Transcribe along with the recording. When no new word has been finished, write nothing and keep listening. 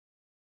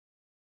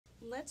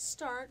let's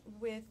start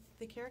with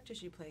the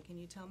characters you play. Can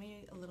you tell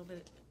me a little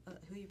bit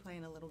who you play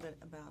and a little bit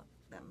about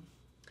them,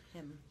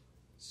 him?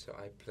 So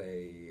I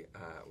play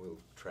Will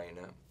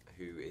Traynor,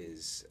 who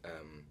is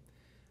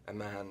a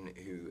man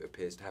who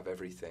appears to have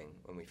everything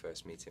when we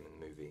first meet him in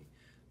the movie,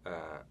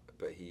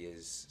 but he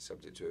is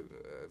subject to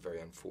a very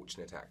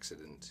unfortunate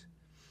accident,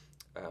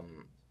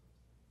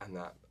 and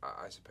that,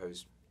 I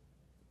suppose,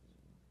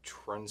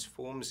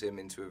 transforms him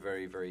into a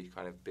very, very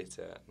kind of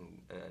bitter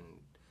and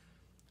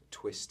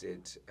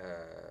twisted,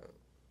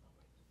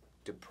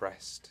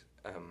 depressed,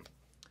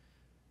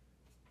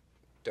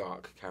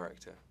 dark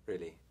character,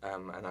 really.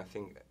 And I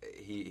think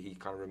he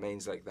kind of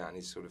remains like that, and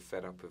he's sort of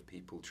fed up of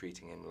people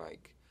treating him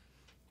like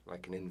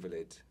an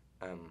invalid.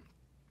 And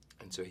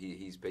so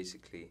he's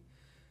basically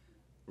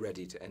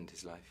ready to end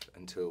his life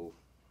until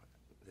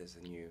there's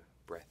a new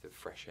breath of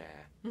fresh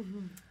air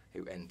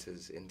who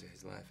enters into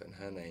his life, and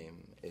her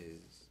name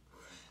is...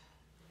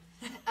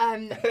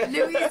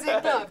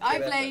 Louisa Clarke. I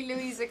play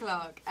Louisa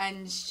Clarke,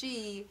 and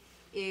she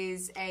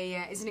is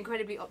an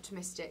incredibly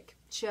optimistic,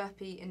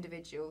 chirpy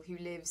individual who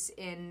lives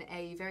in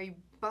a very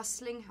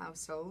bustling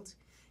household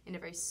in a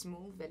very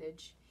small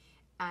village,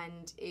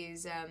 and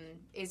is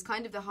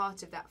kind of the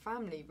heart of that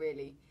family.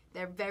 Really,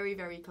 they're very,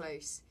 very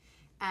close,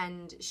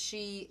 and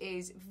she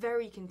is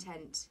very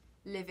content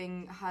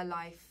living her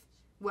life,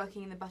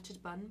 working in the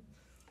buttered bun,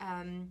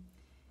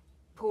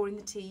 pouring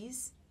the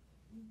teas,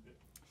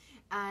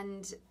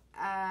 and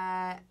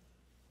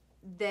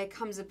there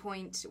comes a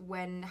point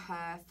when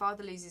her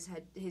father loses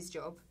his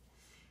job.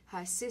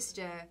 Her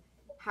sister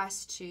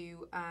has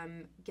to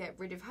get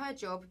rid of her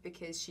job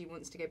because she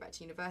wants to go back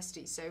to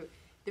university. So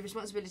the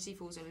responsibility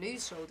falls on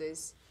Lou's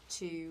shoulders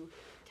to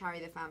carry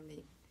the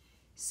family.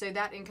 So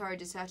that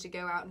encourages her to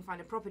go out and find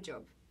a proper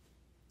job.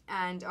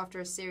 And after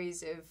a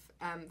series of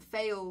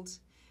failed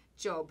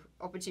job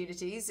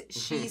opportunities,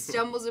 she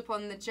stumbles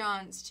upon the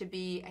chance to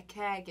be a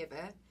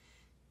caregiver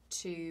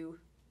to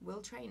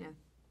Will Traynor,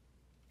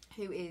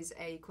 who is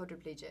a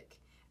quadriplegic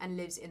and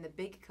lives in the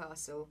big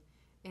castle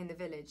in the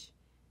village.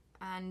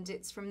 And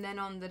it's from then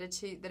on that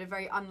a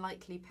very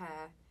unlikely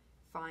pair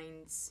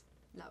finds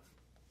love.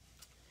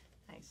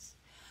 Nice.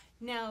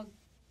 Now,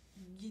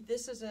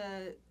 this is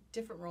a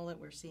different role that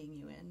we're seeing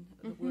you in.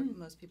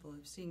 Most people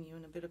have seen you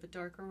in a bit of a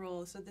darker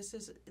role, so this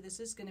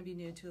is going to be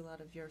new to a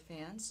lot of your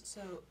fans.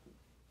 So,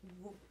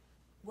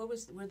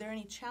 were there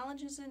any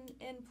challenges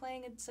in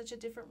playing in such a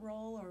different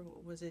role, or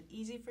was it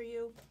easy for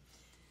you?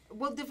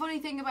 Well, the funny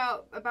thing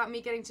about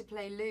me getting to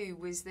play Lou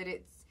was that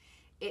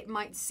it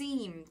might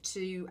seem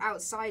to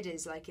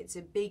outsiders like it's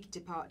a big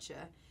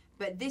departure,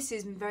 but this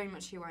is very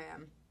much who I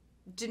am.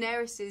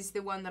 Daenerys is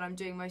the one that I'm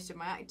doing most of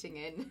my acting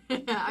in.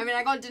 I mean,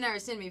 I got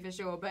Daenerys in me for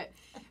sure, but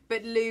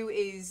Lou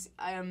is,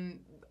 I'm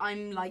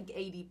like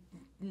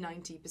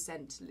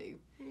 80-90% Lou.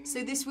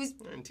 So this was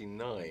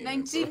 99.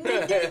 90,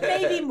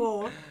 maybe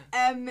more.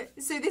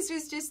 So this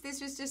was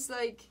just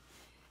like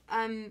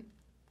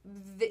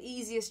the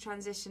easiest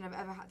transition I've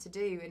ever had to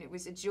do, and it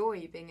was a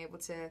joy being able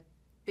to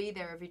be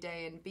there every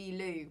day and be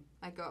Lou.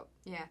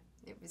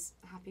 It was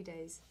happy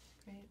days.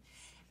 Great.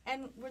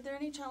 And were there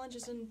any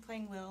challenges in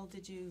playing Will?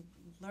 Did you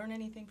learn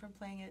anything from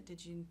playing it?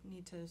 Did you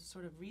need to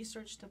sort of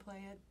research to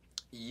play it?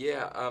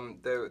 Yeah,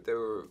 there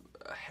were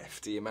a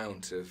hefty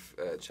amount of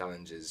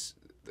challenges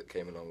that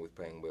came along with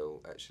playing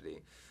Will,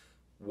 actually.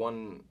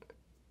 One,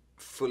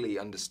 fully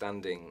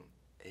understanding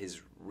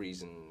his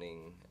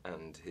reasoning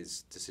and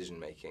his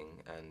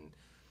decision-making and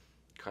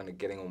kind of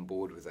getting on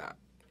board with that.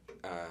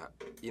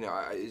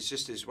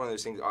 It's one of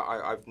those things,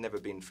 I've never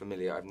been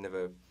familiar, I've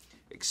never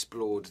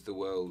explored the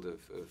world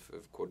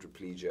of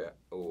quadriplegia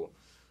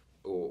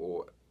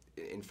or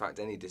in fact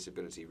any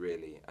disability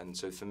really, and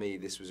so for me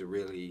this was a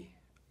really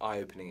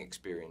eye-opening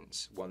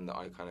experience, one that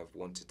I kind of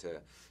wanted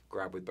to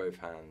grab with both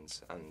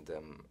hands and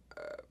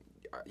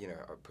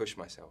I pushed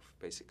myself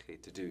basically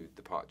to do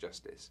the part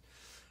justice.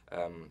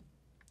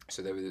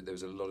 So there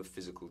was a lot of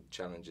physical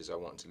challenges. I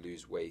wanted to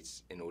lose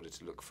weight in order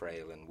to look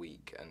frail and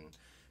weak and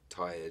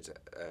tired.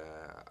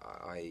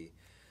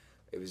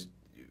 It was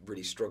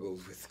really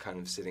struggled with kind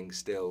of sitting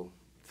still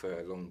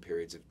for long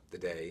periods of the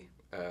day,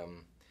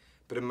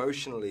 but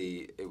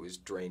emotionally it was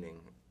draining,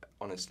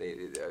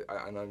 honestly,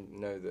 and I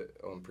know that,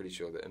 I'm pretty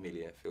sure that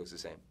Emilia feels the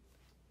same.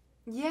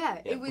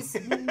 Yeah. It was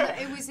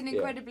an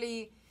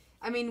incredibly,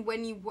 I mean,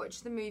 when you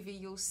watch the movie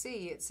you'll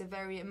see it's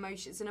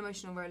an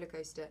emotional roller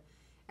coaster,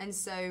 and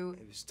so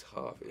it was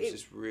tough. It was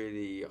just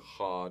really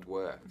hard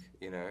work,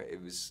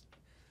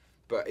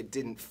 but it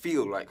didn't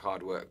feel like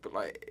hard work, but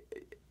like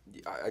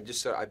I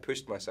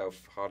pushed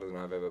myself harder than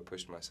I've ever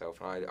pushed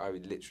myself, and I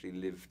literally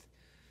lived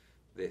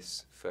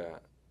this for,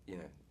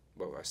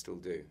 well, I still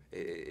do.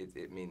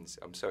 It means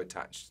I'm so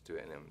attached to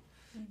it, and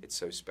it's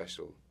so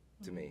special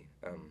to me.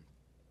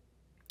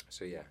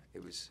 So yeah,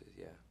 it was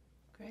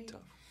Great.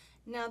 Tough.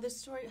 Now the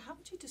story, how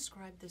would you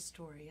describe this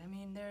story? I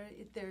mean,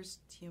 there's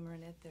humor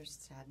in it, there's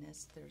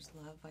sadness, there's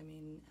love. I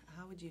mean,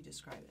 how would you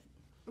describe it?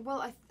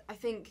 Well, I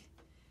think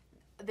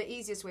the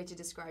easiest way to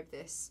describe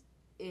this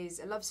is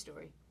a love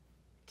story,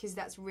 because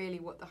that's really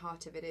what the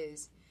heart of it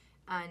is.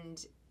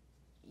 And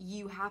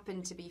you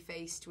happen to be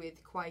faced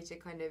with quite a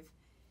kind of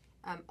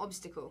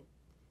obstacle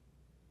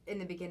in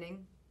the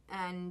beginning,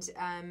 and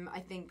I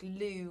think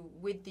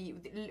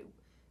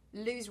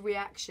Lou's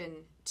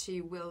reaction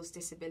to Will's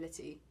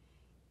disability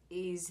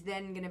is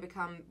then going to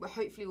become,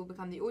 hopefully will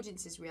become the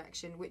audience's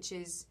reaction, which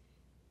is,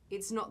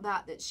 it's not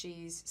that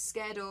she's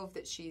scared of,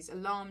 that she's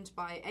alarmed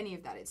by, any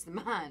of that. It's the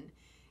man.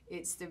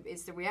 It's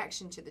the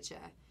reaction to the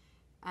chair.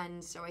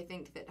 And so I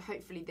think that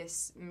hopefully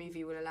this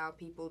movie will allow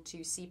people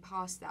to see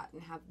past that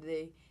and have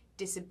the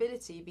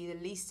disability be the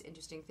least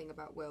interesting thing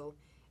about Will,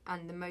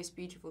 and the most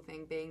beautiful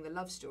thing being the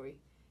love story.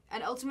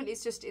 And ultimately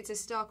it's a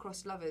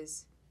star-crossed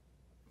lovers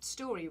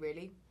story,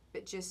 really,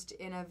 but just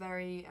in a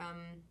very...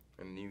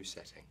 a new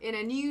setting. In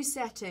a new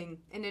setting.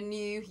 In a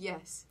new...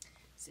 Yes.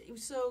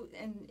 So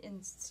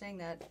in saying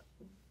that,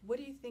 what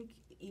do you think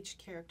each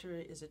character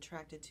is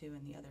attracted to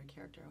in the other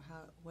character?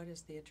 What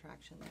is the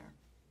attraction there?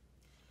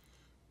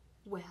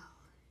 Well,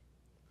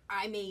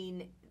 I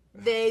mean,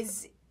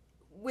 there's...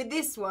 with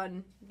this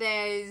one,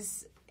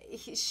 there's...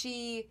 He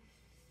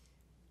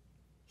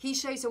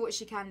shows her what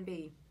she can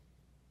be.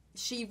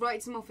 She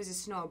writes him off as a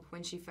snob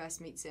when she first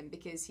meets him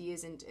because he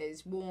isn't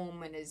as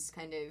warm and as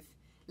kind of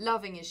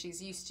loving as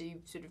she's used to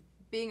sort of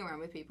being around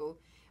with people.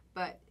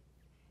 But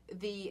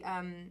the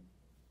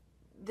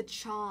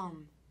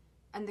charm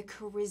and the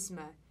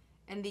charisma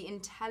and the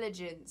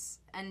intelligence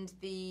and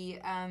the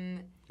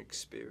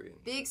experience.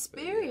 The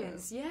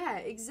experience, yeah,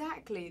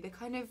 exactly. The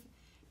kind of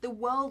the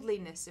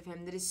worldliness of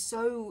him that is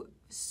so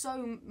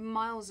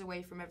miles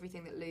away from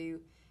everything that Lou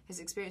has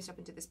experienced up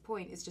until this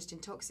point is just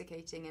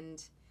intoxicating.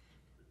 And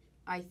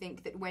I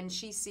think that when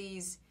she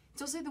sees,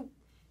 it's also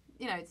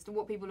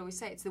what people always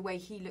say, it's the way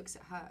he looks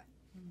at her.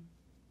 Mm.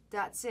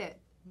 That's it.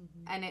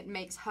 Mm-hmm. And it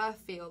makes her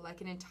feel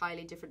like an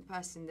entirely different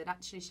person that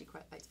actually she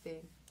quite likes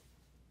being.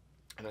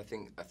 And I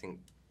think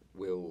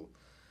Will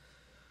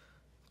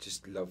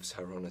just loves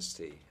her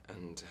honesty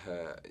and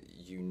her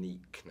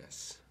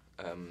uniqueness.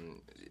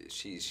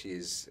 She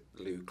is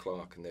Lou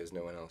Clarke, and there's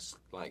no one else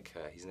like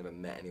her. He's never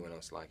met anyone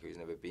else like her. He's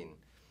never been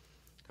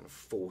kind of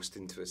forced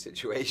into a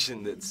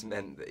situation that's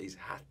meant that he's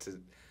had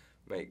to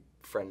make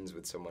friends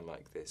with someone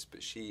like this.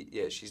 But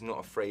she's not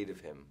afraid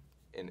of him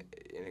in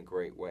a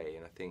great way.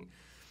 And I think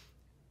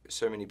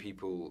so many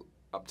people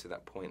up to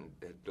that point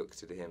had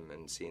looked at him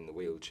and seen the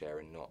wheelchair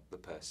and not the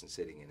person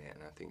sitting in it.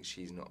 And I think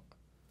she's not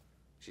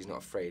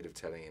afraid of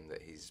telling him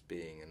that he's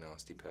being a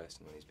nasty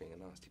person when he's being a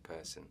nasty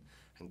person,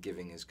 and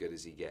giving as good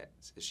as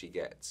she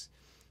gets.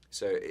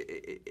 So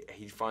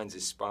he finds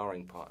his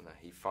sparring partner.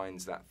 He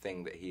finds that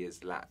thing that he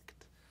has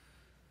lacked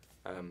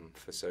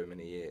for so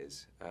many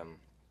years,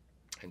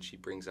 and she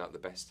brings out the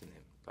best in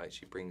him. Like,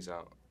 she brings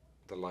out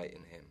the light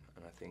in him,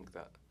 and I think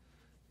that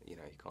you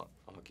can't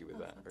argue with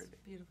that. That's really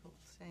beautiful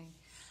saying.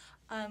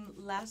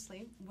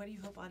 Lastly, what do you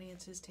hope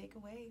audiences take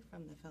away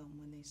from the film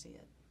when they see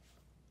it,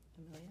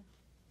 Emilia?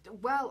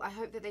 Well, I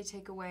hope that they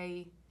take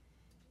away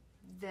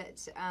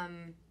that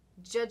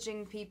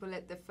judging people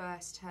at the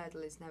first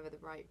hurdle is never the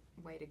right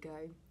way to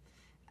go.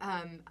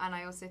 And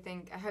I also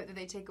I hope that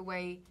they take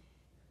away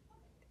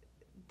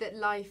that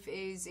life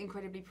is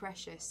incredibly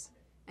precious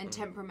and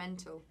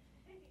temperamental.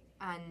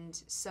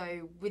 And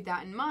so with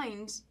that in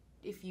mind,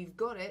 if you've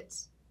got it,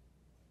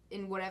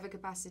 in whatever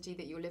capacity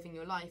that you're living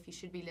your life, you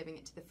should be living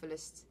it to the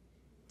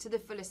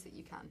fullest that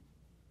you can.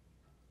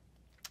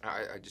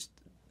 I just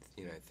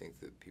think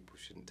that people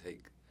shouldn't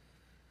take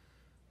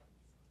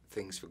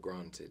things for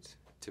granted,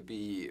 to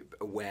be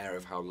aware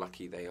of how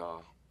lucky they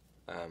are,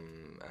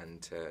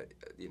 and to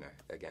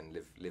again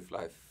live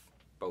life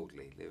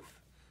boldly,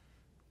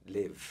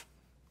 live